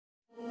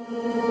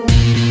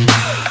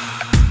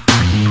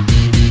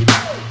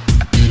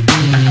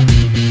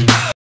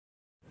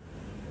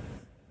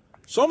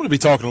So I'm going to be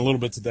talking a little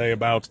bit today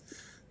about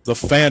the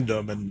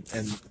fandom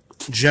and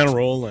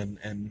general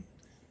and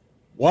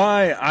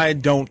why I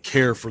don't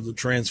care for the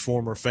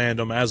Transformer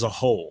fandom as a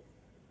whole.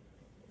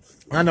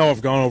 I know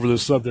I've gone over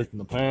this subject in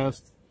the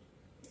past,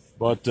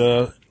 but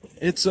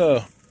it's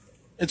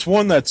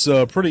one that's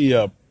pretty.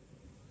 It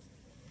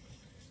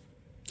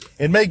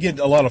may get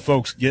a lot of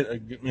folks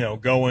getting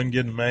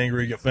them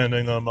angry,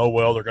 offending them. Oh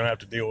well, they're going to have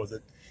to deal with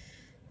it.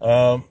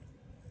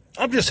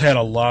 I've just had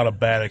a lot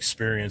of bad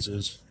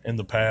experiences in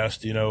the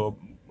past.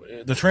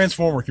 The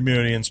Transformer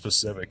community in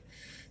specific.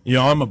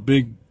 I'm a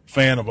big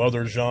fan of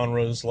other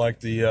genres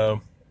like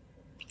like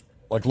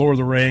Lord of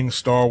the Rings,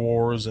 Star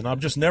Wars, and I've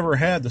just never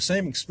had the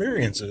same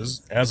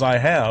experiences as I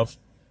have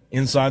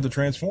inside the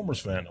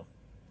Transformers fandom.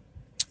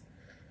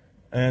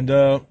 And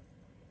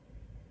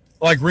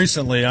like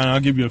recently, I'll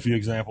give you a few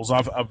examples.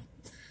 I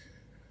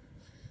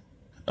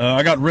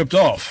got ripped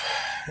off,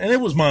 and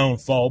it was my own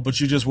fault, but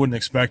you just wouldn't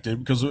expect it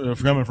because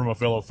coming from a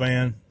fellow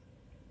fan.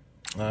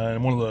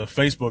 In one of the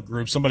Facebook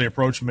groups, somebody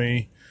approached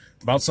me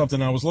about something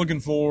I was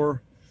looking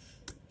for,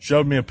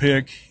 showed me a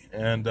pic,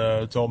 and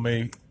told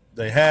me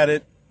they had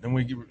it. And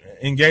we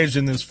engaged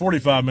in this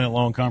 45-minute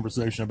long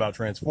conversation about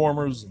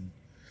Transformers and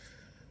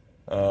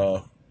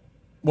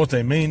what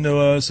they mean to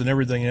us and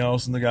everything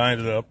else. And the guy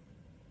ended up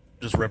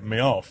just ripping me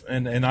off.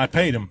 And I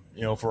paid him,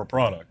 for a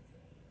product.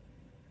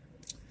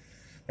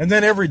 And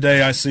then every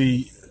day I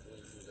see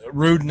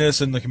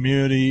rudeness in the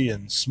community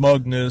and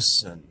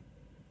smugness, and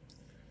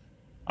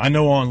I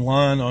know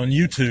online on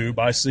YouTube,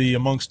 I see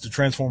amongst the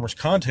Transformers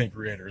content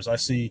creators, I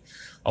see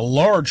a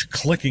large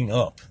clicking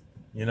up.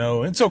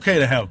 It's okay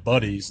to have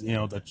buddies,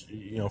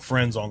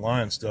 friends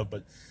online and stuff,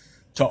 but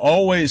to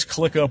always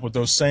click up with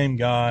those same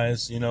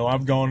guys,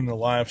 I've gone into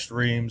live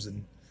streams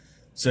and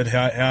said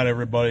hi to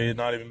everybody and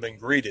not even been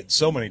greeted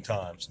so many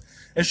times.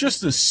 It's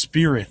just the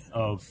spirit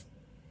of,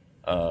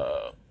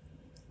 I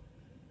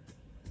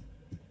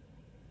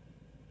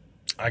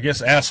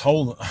guess,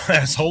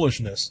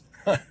 assholishness.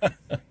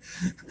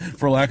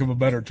 For lack of a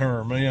better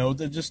term,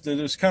 it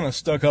just kind of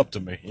stuck up to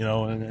me,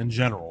 in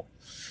general.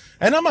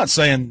 And I'm not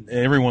saying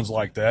everyone's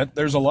like that.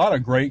 There's a lot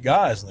of great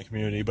guys in the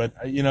community, but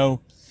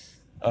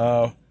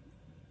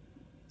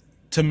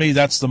to me,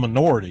 that's the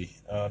minority,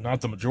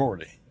 not the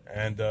majority.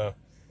 And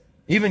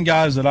even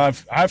guys that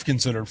I've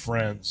considered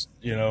friends,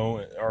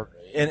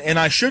 and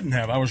I shouldn't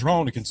have. I was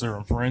wrong to consider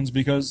them friends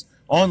because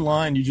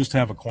online you just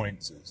have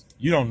acquaintances.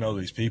 You don't know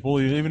these people,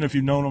 even if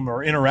you've known them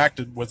or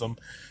interacted with them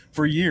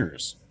for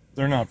years.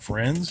 They're not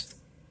friends.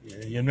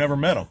 You've never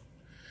met them.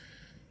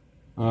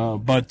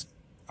 But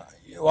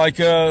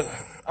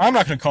I'm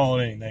not going to call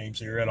it any names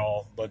here at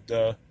all,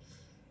 but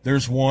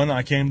there's one.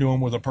 I came to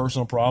him with a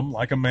personal problem.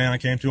 Like a man, I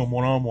came to him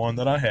one-on-one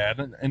that I had,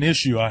 an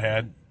issue I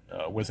had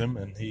with him,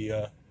 and he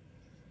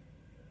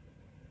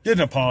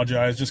didn't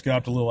apologize, just got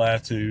up a little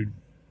attitude.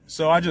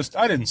 So I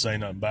didn't say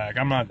nothing back.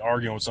 I'm not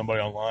arguing with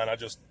somebody online. I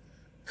just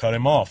cut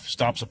him off,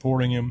 stopped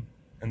supporting him,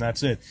 and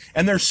that's it.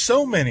 And there's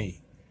so many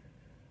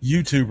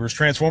YouTubers,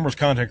 Transformers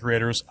content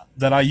creators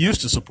that I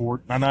used to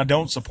support and I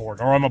don't support,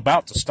 or I'm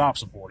about to stop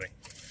supporting.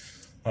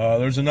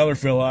 There's another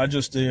fella I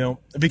just,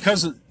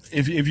 because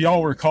if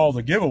y'all recall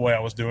the giveaway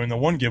I was doing, the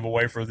one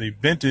giveaway for the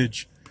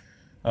vintage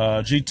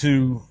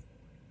G2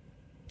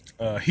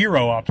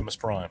 Hero Optimus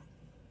Prime,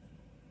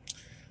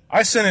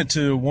 I sent it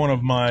to one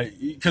of my,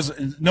 because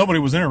nobody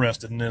was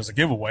interested in it as a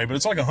giveaway, but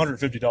it's like a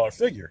 $150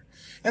 figure,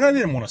 and I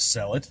didn't want to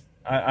sell it.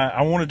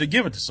 I wanted to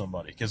give it to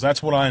somebody because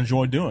that's what I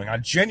enjoy doing. I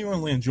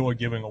genuinely enjoy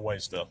giving away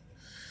stuff.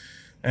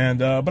 And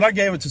but I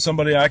gave it to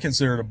somebody I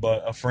considered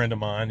a friend of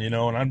mine,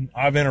 and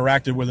I've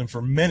interacted with him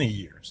for many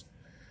years.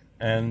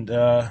 And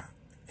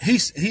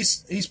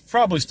he's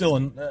probably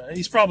still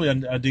he's probably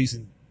a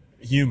decent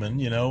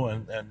human,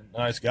 and a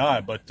nice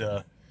guy. But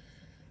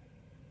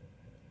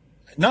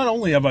not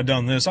only have I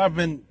done this, I've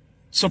been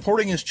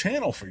supporting his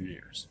channel for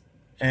years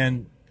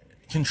and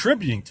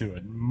contributing to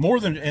it more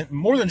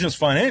than just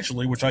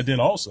financially, which I did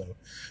also,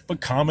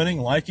 but commenting,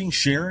 liking,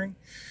 sharing,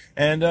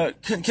 and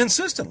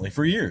consistently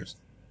for years.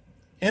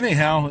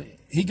 Anyhow,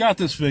 he got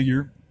this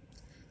figure.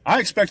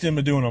 I expected him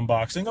to do an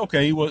unboxing.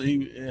 Okay,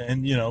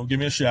 and give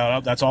me a shout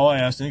out. That's all I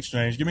asked in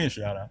exchange. Give me a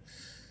shout out.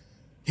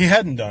 He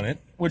hadn't done it,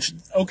 which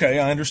okay,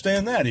 I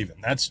understand that. Even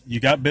you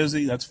got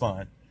busy. That's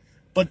fine.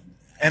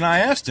 And I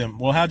asked him,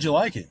 well, how'd you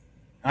like it?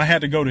 I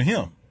had to go to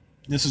him.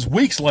 This is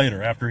weeks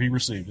later after he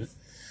received it.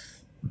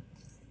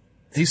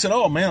 He said,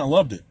 oh, man, I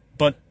loved it.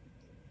 But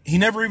he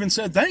never even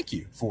said thank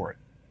you for it.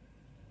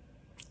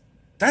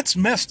 That's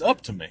messed up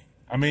to me.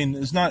 I mean,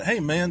 it's not, hey,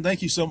 man,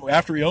 thank you so much.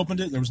 After he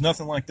opened it, there was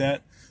nothing like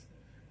that.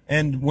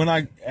 And when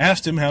I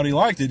asked him how he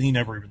liked it, he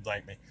never even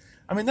thanked me.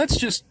 I mean, that's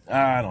just,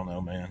 I don't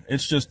know, man.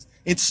 It's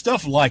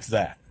stuff like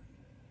that.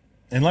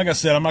 And like I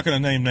said, I'm not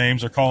going to name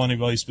names or call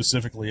anybody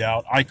specifically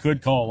out. I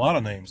could call a lot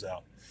of names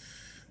out.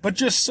 But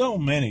just so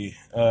many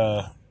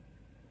of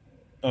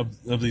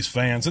these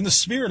fans, and the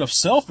spirit of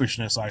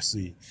selfishness I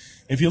see.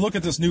 If you look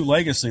at this new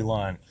Legacy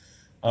line,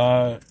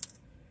 you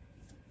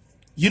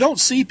don't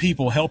see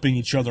people helping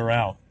each other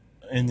out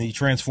in the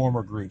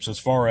Transformer groups as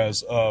far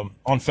as on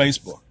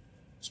Facebook.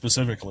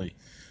 specifically,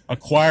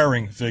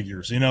 acquiring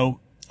figures. You know,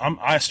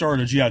 I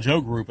started a G.I.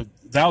 Joe group with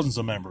thousands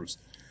of members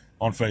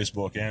on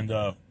Facebook,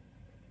 and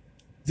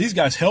these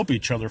guys help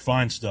each other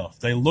find stuff.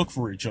 They look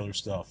for each other's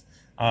stuff.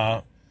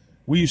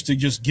 We used to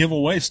just give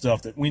away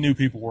stuff that we knew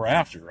people were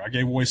after. I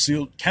gave away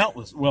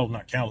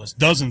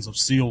dozens of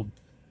sealed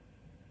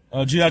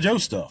G.I. Joe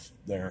stuff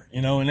there,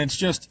 you know, and it's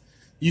just,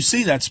 you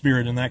see that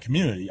spirit in that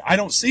community. I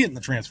don't see it in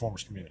the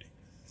Transformers community.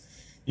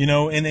 You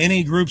know, in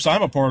any groups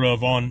I'm a part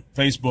of on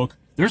Facebook,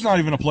 there's not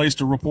even a place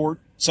to report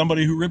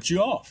somebody who ripped you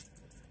off.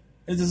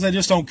 They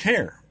just don't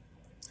care.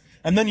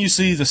 And then you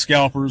see the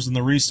scalpers and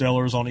the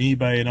resellers on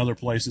eBay and other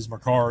places,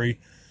 Mercari,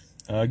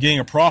 getting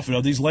a profit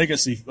of these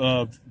legacy,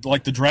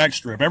 like the drag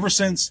strip. Ever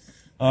since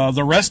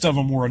the rest of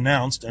them were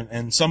announced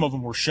and some of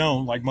them were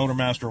shown, like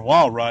Motormaster and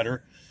Wild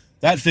Rider,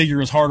 that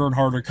figure is harder and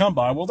harder to come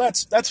by. Well,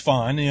 that's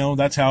fine. You know,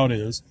 that's how it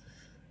is.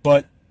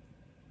 But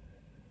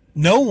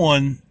no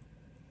one,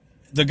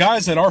 the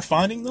guys that are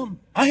finding them,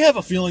 I have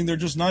a feeling they're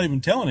just not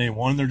even telling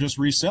anyone. They're just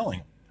reselling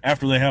them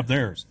after they have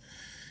theirs.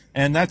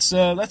 And that's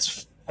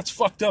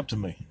fucked up to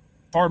me.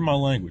 Pardon my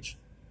language.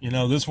 You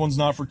know, this one's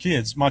not for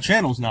kids. My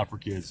channel's not for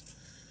kids.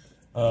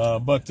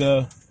 But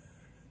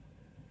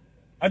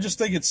I just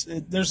think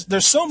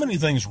there's so many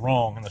things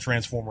wrong in the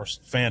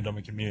Transformers fandom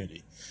and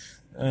community.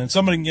 And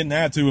somebody can get an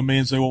attitude with me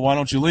and say, well, why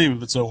don't you leave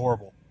if it's so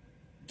horrible?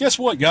 Guess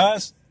what,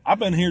 guys? I've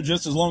been here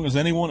just as long as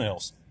anyone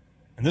else.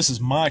 And this is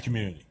my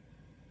community.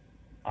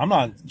 I'm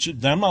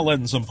not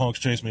letting some punks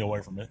chase me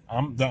away from it.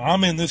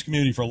 I'm in this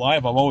community for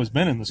life. I've always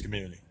been in this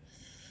community.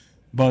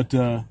 But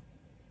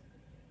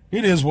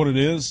it is what it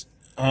is.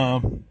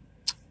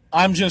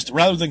 I'm just,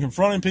 rather than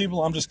confronting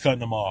people, I'm just cutting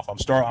them off.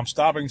 I'm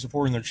stopping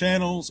supporting their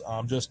channels.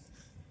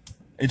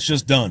 It's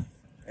just done.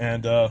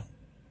 And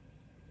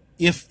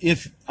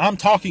if I'm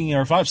talking,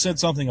 or if I've said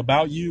something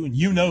about you and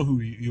you know who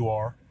you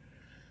are,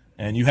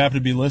 and you happen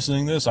to be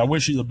listening to this, I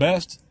wish you the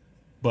best,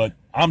 but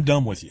I'm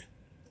done with you,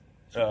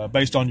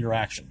 based on your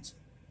actions.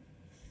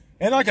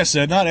 And like I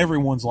said, not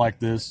everyone's like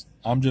this.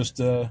 I'm just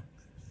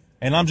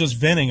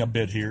venting a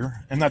bit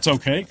here, and that's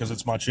okay because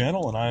it's my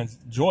channel and I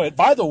enjoy it.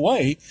 By the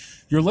way,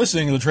 you're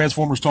listening to the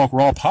Transformers Talk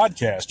Raw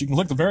podcast. You can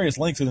click the various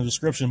links in the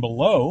description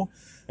below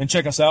and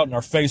check us out in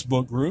our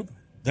Facebook group.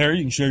 There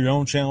you can share your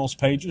own channels,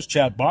 pages,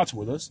 chat bots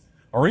with us,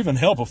 or even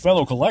help a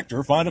fellow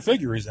collector find a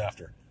figure he's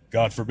after.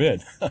 God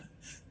forbid.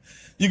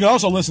 You can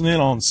also listen in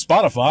on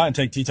Spotify and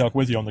take T-Talk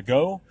with you on the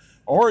go,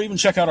 or even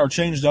check out our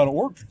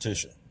change.org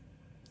petition.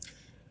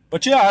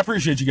 But yeah, I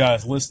appreciate you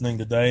guys listening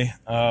today.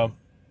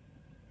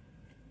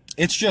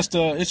 It's just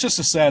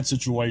a sad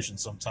situation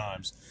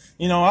sometimes.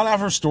 You know,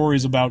 I've heard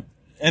stories about,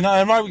 and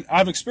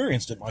I've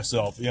experienced it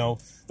myself, you know,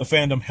 the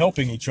fandom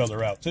helping each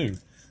other out too.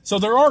 So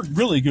there are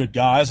really good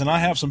guys, and I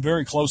have some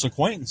very close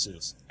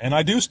acquaintances, and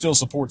I do still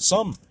support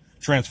some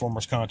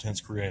Transformers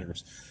content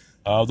creators.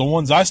 The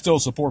ones I still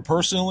support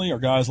personally are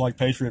guys like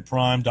Patriot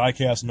Prime,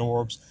 Diecast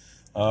Norbs,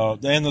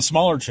 and the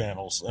smaller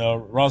channels,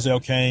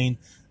 Raziel Kane,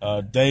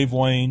 Dave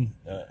Wayne,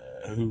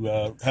 who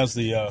has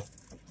the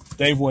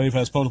Dave Wave,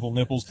 has potable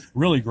nipples.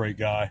 Really great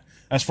guy,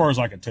 as far as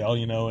I can tell,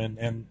 you know,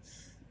 and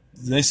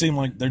they seem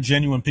like they're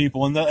genuine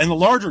people. And the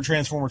larger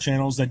Transformer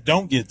channels that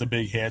don't get the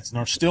big hits and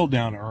are still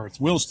down to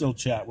earth will still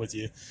chat with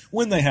you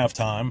when they have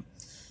time.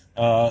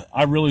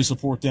 I really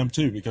support them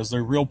too, because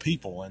they're real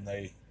people and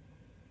they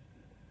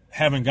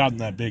haven't gotten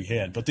that big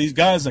head. But these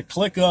guys that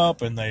click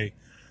up and they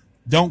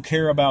don't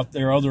care about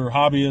their other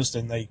hobbyists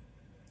and they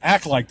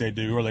act like they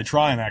do, or they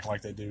try and act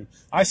like they do,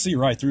 I see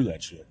right through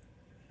that shit.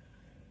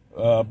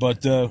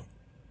 But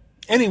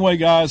anyway,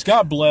 guys,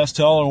 God bless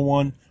to all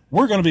one.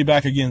 We're going to be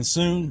back again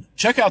soon.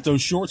 Check out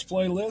those shorts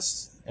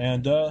playlists,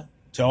 and to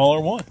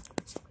all one.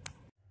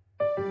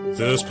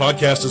 This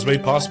podcast is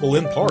made possible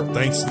in part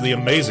thanks to the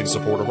amazing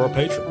support of our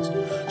patrons.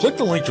 Click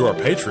the link to our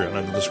Patreon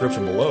in the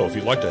description below if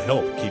you'd like to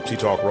help keep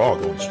T-Talk Raw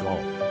going strong.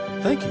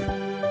 Thank you.